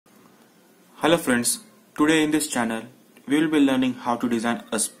Hello friends, today in this channel we will be learning how to design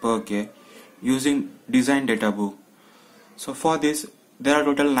a Spur Gear using Design Data Book. So for this there are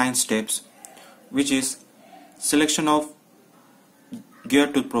total 9 steps, which is selection of gear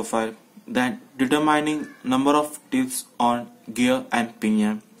tooth profile, then determining number of teeth on gear and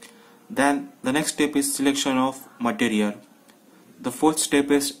pinion, then the next step is selection of material. The fourth step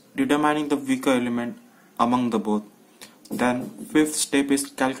is determining the weaker element among the both. Then fifth step is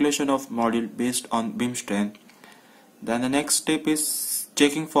calculation of module based on beam strength. Then the next step is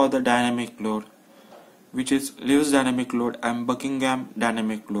checking for the dynamic load, which is Lewis dynamic load and Buckingham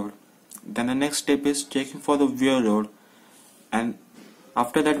dynamic load. Then the next step is checking for the wear load, and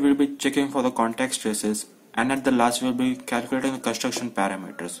after that we'll be checking for the contact stresses, and at the last we'll be calculating the construction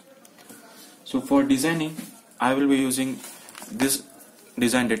parameters. So for designing I will be using this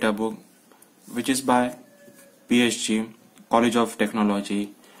design data book, which is by PSG College of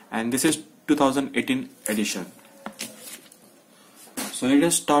Technology, and this is 2018 edition. So let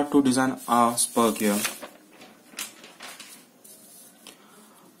us start to design our Spur Gear.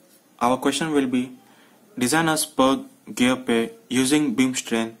 Our question will be design a Spur Gear pair using beam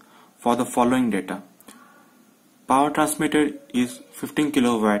strength for the following data. Power transmitted is 15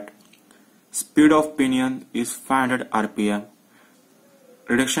 kW, speed of pinion is 500 rpm,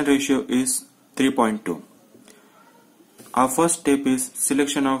 reduction ratio is 3.2. Our first step is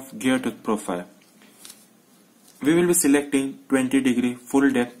selection of gear tooth profile. We will be selecting 20°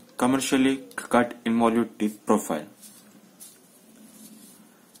 full depth commercially cut involute teeth profile.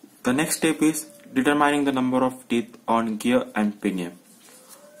 The next step is determining the number of teeth on gear and pinion.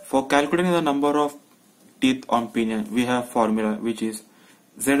 For calculating the number of teeth on pinion, we have formula, which is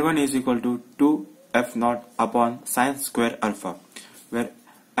Z1 is equal to 2f0 upon sine square alpha, where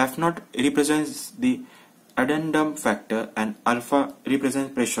f0 represents the addendum factor and alpha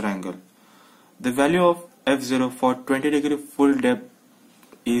represents pressure angle. The value of f0 for 20° full depth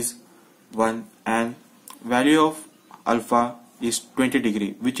is 1 and value of alpha is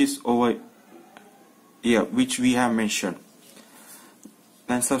 20°, which is over here, which we have mentioned.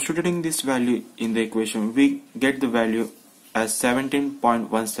 Then substituting this value in the equation, we get the value as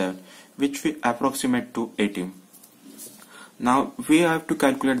 17.17, which we approximate to 18. Now we have to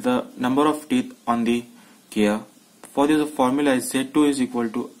calculate the number of teeth on the gear. For this, the formula is Z2 is equal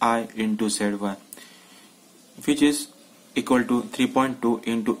to I into Z1, which is equal to 3.2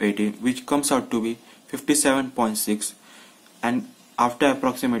 into 18, which comes out to be 57.6, and after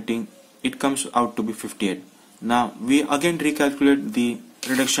approximating it comes out to be 58. Now we again recalculate the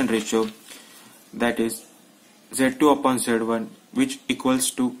reduction ratio, that is Z2 upon Z1, which equals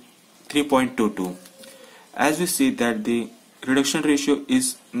to 3.22. As we see that the reduction ratio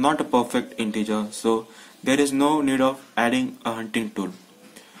is not a perfect integer, so there is no need of adding a hunting tool.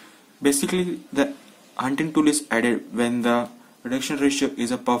 Basically, the hunting tool is added when the reduction ratio is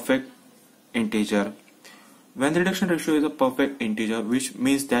a perfect integer. When the reduction ratio is a perfect integer, which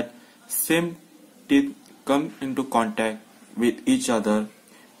means that same teeth come into contact with each other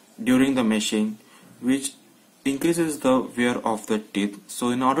during the meshing, which increases the wear of the teeth.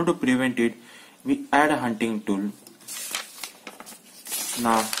 So in order to prevent it, we add a hunting tool.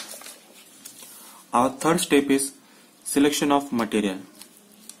 Now our third step is selection of material.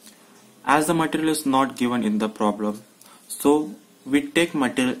 As the material is not given in the problem, so we take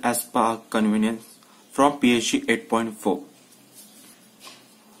material as per our convenience from PSG 8.4.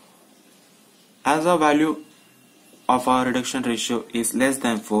 As the value of our reduction ratio is less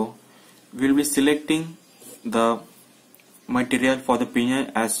than 4, we will be selecting the material for the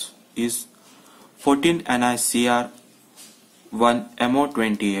pinion as is 14 Ni Cr1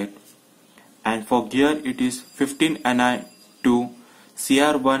 MO28, and for gear it is 15 Ni2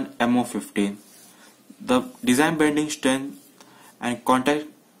 Cr1 MO15. The design bending strength and contact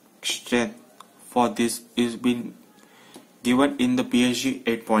strength for this is being given in the PSG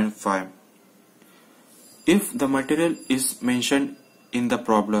 8.5. If the material is mentioned in the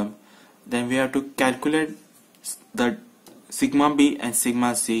problem, then we have to calculate the sigma B and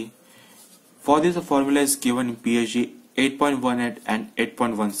sigma C. For this, the formula is given in PSG 8.18 and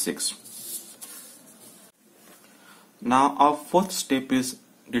 8.16. Now our fourth step is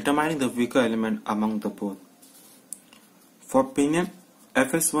determining the weaker element among the both. For pinion,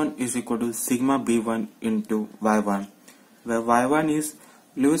 Fs1 is equal to sigma B1 into Y1, where Y1 is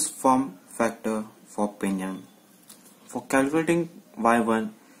Lewis form factor for pinion. For calculating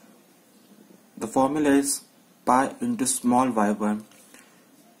Y1, the formula is pi into small y1,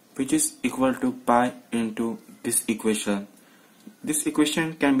 which is equal to pi into this equation. This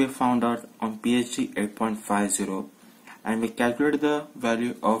equation can be found out on PSG 8.50, and we calculate the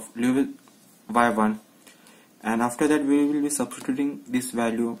value of Lewis y1, and after that we will be substituting this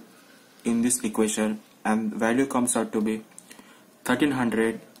value in this equation, and value comes out to be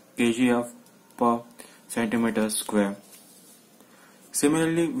 1300 kgf per centimeter square.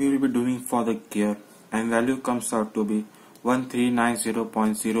 Similarly, we will be doing for the gear, and value comes out to be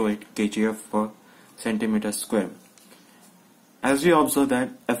 1390.08 kgf per centimeter square. As we observe that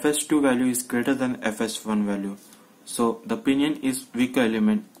fs2 value is greater than fs1 value, so the pinion is weaker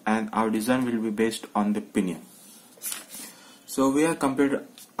element and our design will be based on the pinion. So we have completed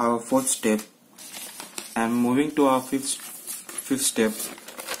our fourth step and moving to our fifth step,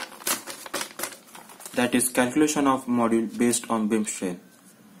 that is calculation of module based on beam strength.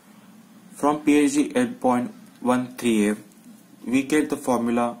 From PSG 8.13a, we get the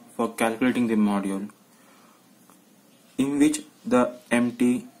formula for calculating the module, in which the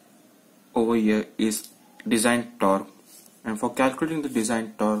MT over here is design torque, and for calculating the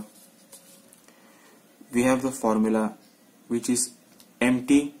design torque we have the formula which is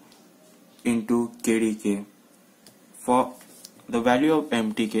MT into KDK. For the value of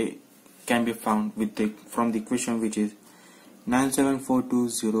MTK can be found from the equation which is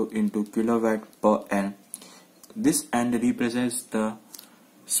 97420 into kilowatt per N. This N represents the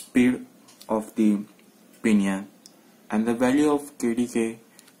speed of the pinion, and the value of KDK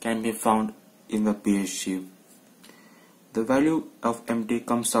can be found in the PSG. The value of MT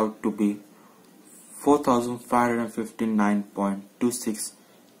comes out to be 4559.26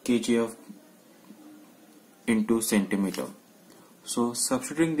 kgf into centimeter. So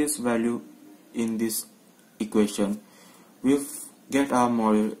substituting this value in this equation, we get our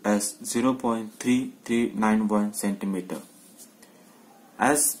module as 0.3391 centimeter.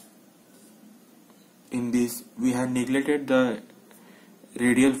 As in this we have neglected the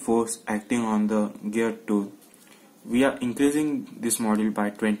radial force acting on the gear tool, we are increasing this module by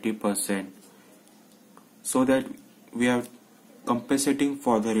 20% so that we are compensating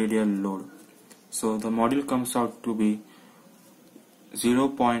for the radial load. So the module comes out to be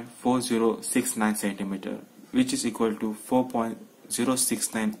 0.4069 centimeter, which is equal to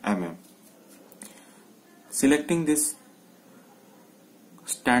 4.069 mm. Selecting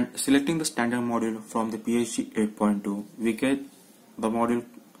the standard module from the PSG 8.2, we get the module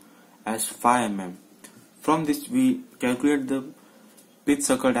as 5 mm. From this we calculate the pitch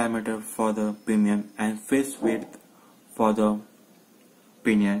circle diameter for the pinion and face width for the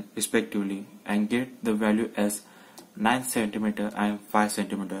pinion respectively, and get the value as 9 cm and 5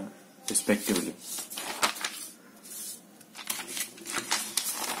 cm respectively.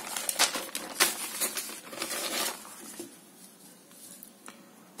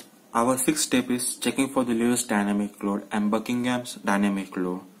 Our sixth step is checking for the Lewis dynamic load and Buckingham's dynamic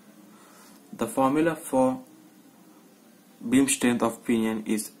load. The formula for beam strength of pinion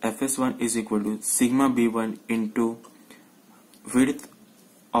is Fs1 is equal to sigma b1 into width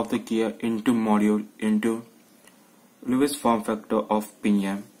of the gear into module into Lewis form factor of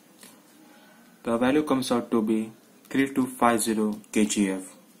pinion. The value comes out to be 3250 kgf.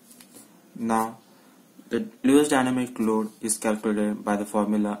 Now the Lewis dynamic load is calculated by the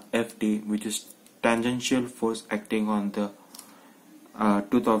formula Ft, which is tangential force acting on the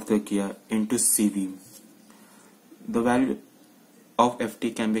tooth of the gear, into Cv. The value of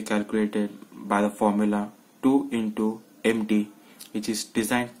Ft can be calculated by the formula 2 into Mt, which is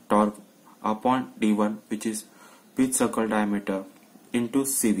design torque, upon d1, which is pitch circle diameter, into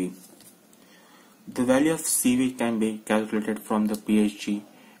Cv. The value of Cv can be calculated from the PSG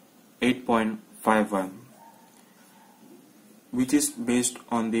 8.51, which is based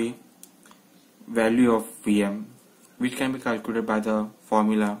on the value of Vm, which can be calculated by the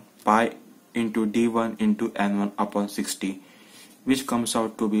formula pi into d1 into n1 upon 60, which comes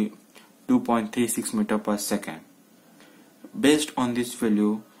out to be 2.36 meter per second. Based on this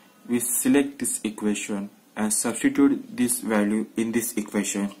value, we select this equation and substitute this value in this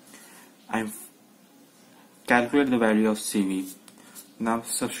equation and calculate the value of Cv. Now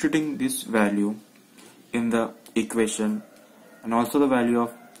substituting this value in the equation and also the value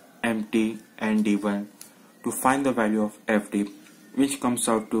of Mt and d1 to find the value of Fd, which comes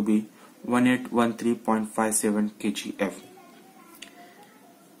out to be 1813.57 kgf.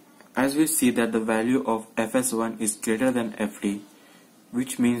 As we see that the value of Fs1 is greater than Fd,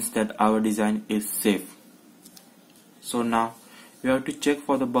 which means that our design is safe. So now we have to check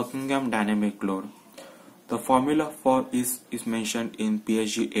for the Buckingham dynamic load. The formula for is mentioned in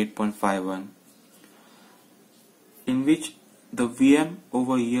PSG 8.51, in which the Vm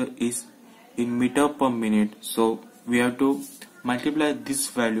over here is in meter per minute, so we have to multiply this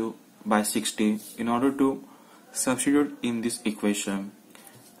value by 60 in order to substitute in this equation,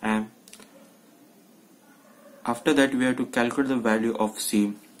 and After that we have to calculate the value of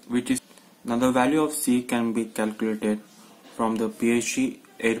C, which is now the value of C can be calculated from the PSG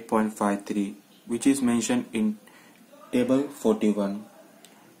 8.53, which is mentioned in table 41,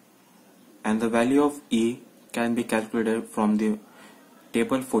 and the value of E can be calculated from the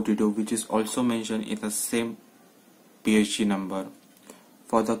table 42, which is also mentioned in the same PSG number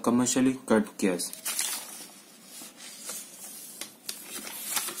for the commercially cut gears.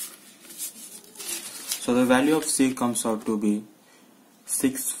 So the value of C comes out to be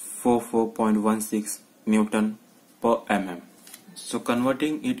 644.16 Newton per mm. So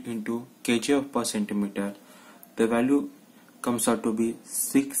converting it into kgf per centimeter, the value comes out to be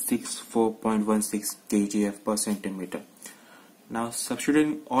 664.16 kgf per centimeter. Now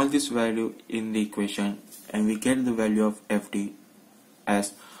substituting all this value in the equation, and we get the value of Fd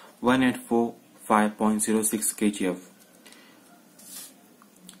as 1845.06 kgf.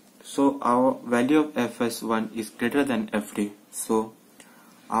 So our value of Fs1 is greater than Fd, so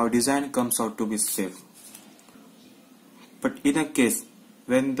our design comes out to be safe. But in a case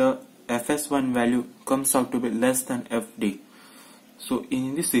when the Fs1 value comes out to be less than Fd, so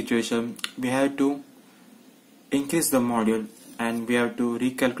in this situation we have to increase the module and we have to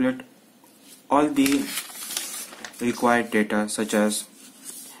recalculate all the required data such as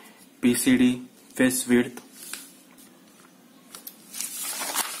PCD, face width,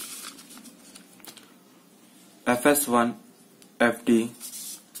 Fs1, Fd,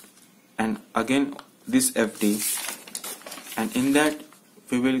 and again this Fd, and in that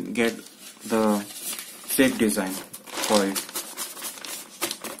we will get the safe design for it.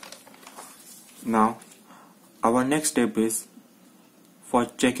 Now our next step is for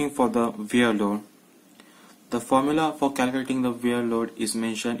checking for the wear load. The formula for calculating the wear load is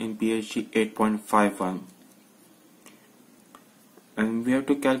mentioned in PSG 8.51, and we have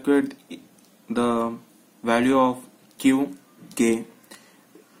to calculate the value of Qk,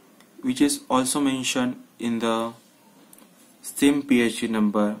 which is also mentioned in the same PSG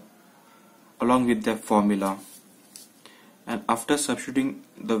number along with the formula, and after substituting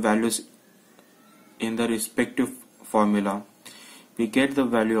the values in the respective formula we get the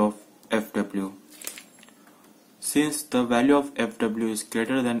value of Fw. Since the value of Fw is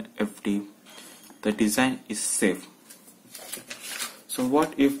greater than Fd, the design is safe. So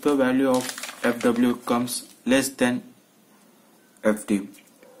what if the value of Fw comes less than Fd?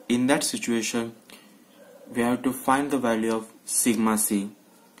 In that situation we have to find the value of sigma c,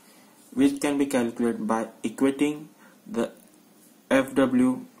 which can be calculated by equating the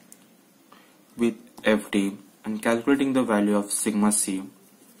Fw with Fd and calculating the value of sigma c.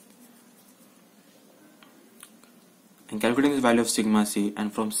 And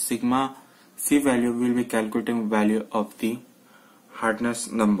from sigma c value we will be calculating value of the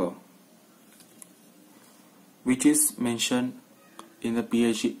hardness number, which is mentioned in the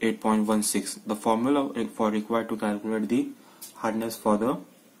PSG 8.16. The formula for required to calculate the hardness for the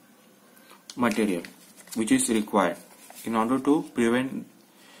material, which is required in order to prevent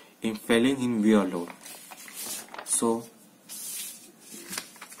in failing in wear load. So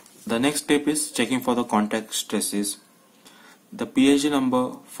the next step is checking for the contact stresses. The PSG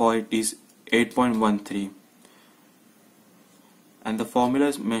number for it is 8.13, and the formula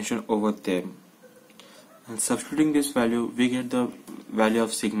is mentioned over there. And substituting this value we get the value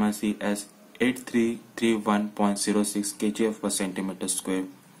of sigma c as 8331.06 kgf per centimeter square,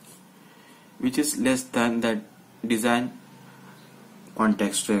 which is less than the design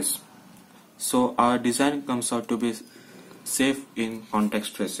contact stress. So our design comes out to be safe in contact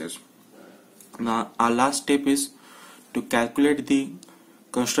stresses. Now our last step is to calculate the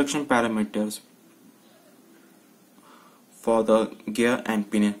construction parameters for the gear and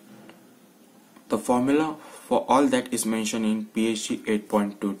pinion. The formula for all that is mentioned in PSG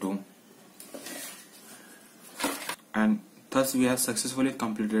 8.22, and thus we have successfully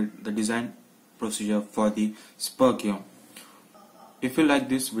completed the design procedure for the Spur Gear. If you like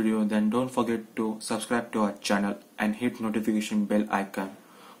this video, then don't forget to subscribe to our channel and hit notification bell icon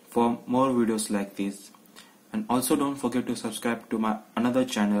for more videos like this. And also don't forget to subscribe to my another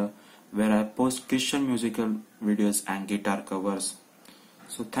channel where I post Christian musical videos and guitar covers.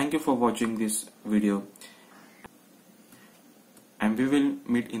 So thank you for watching this video, and we will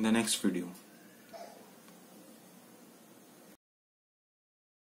meet in the next video.